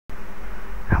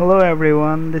Hello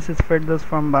everyone, this is Firdaus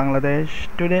from Bangladesh.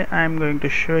 Today I am going to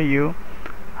show you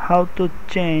how to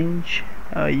change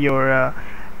your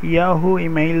Yahoo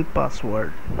email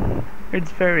password.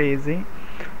 It's very easy.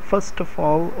 First of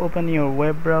all, open your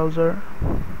web browser.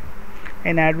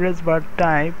 In address bar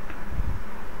type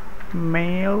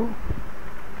mail.yahoo.com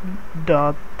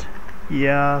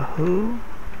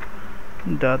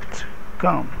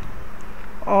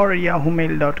or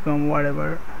yahoomail.com,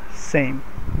 whatever, same.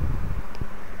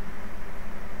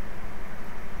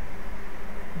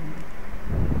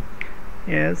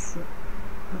 Yes,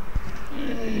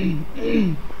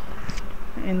 in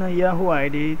a Yahoo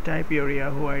ID, type your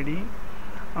Yahoo ID.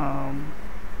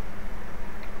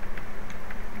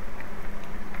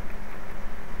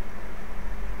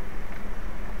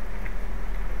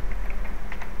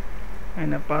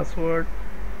 And a password,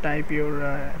 type your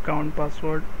account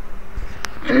password.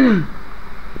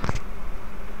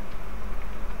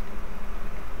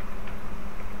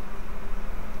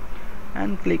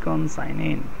 And click on sign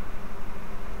in.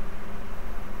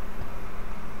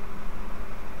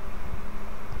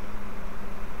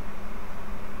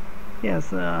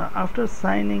 Yes, after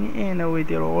signing in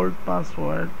with your old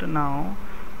password, now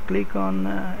click on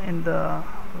in the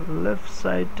left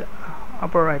side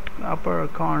upper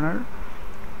corner,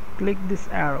 click this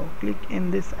arrow, click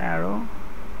in this arrow,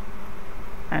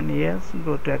 and yes,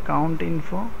 go to account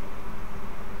info,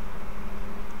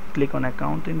 click on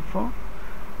account info.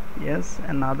 Yes,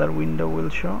 another window will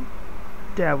show,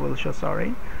 tab will show,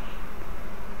 sorry.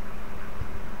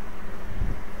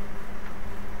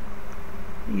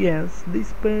 Yes,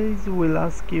 this page will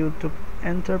ask you to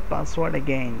enter password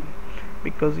again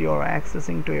because you are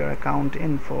accessing to your account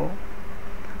info.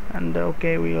 And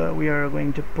okay, we are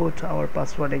going to put our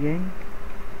password again.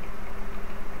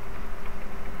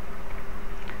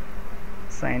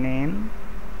 Sign in.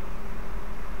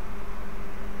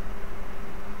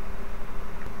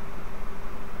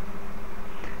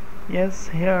 Yes,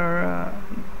 here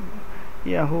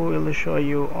Yahoo will show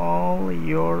you all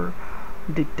your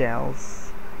details,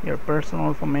 your personal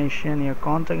information, your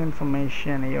contact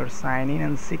information, your sign in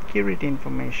and security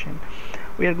information.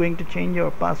 We are going to change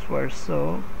your password,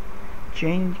 so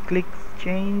click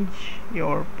change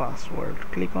your password,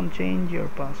 click on change your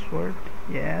password.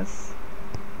 Yes,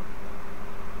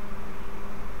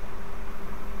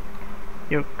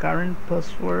 your current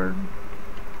password,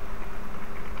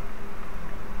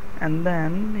 and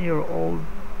then your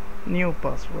new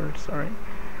password, sorry.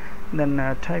 Then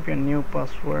type your new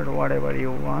password, whatever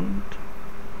you want,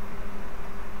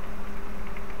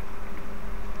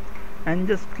 and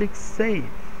just click save.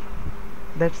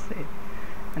 That's it.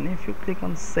 And if you click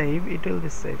on save, it will be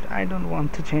saved. I don't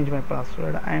want to change my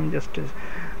password, I am just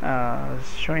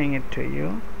showing it to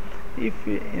you. If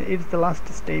it's the last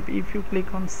step, if you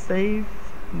click on save,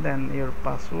 then your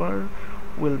password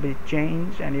will be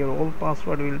changed and your old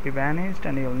password will be vanished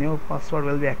and your new password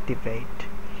will be activated.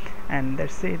 And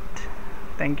that's it.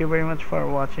 Thank you very much for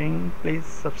watching. Please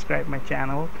subscribe my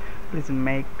channel, please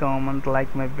make comment,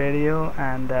 like my video,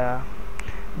 and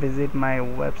visit my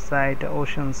website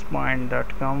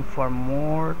oceanspoint.com for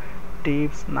more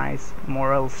tips, nice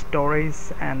moral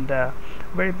stories, and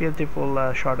very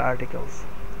beautiful short articles.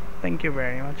 Thank you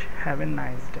very much. Have a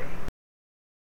nice day.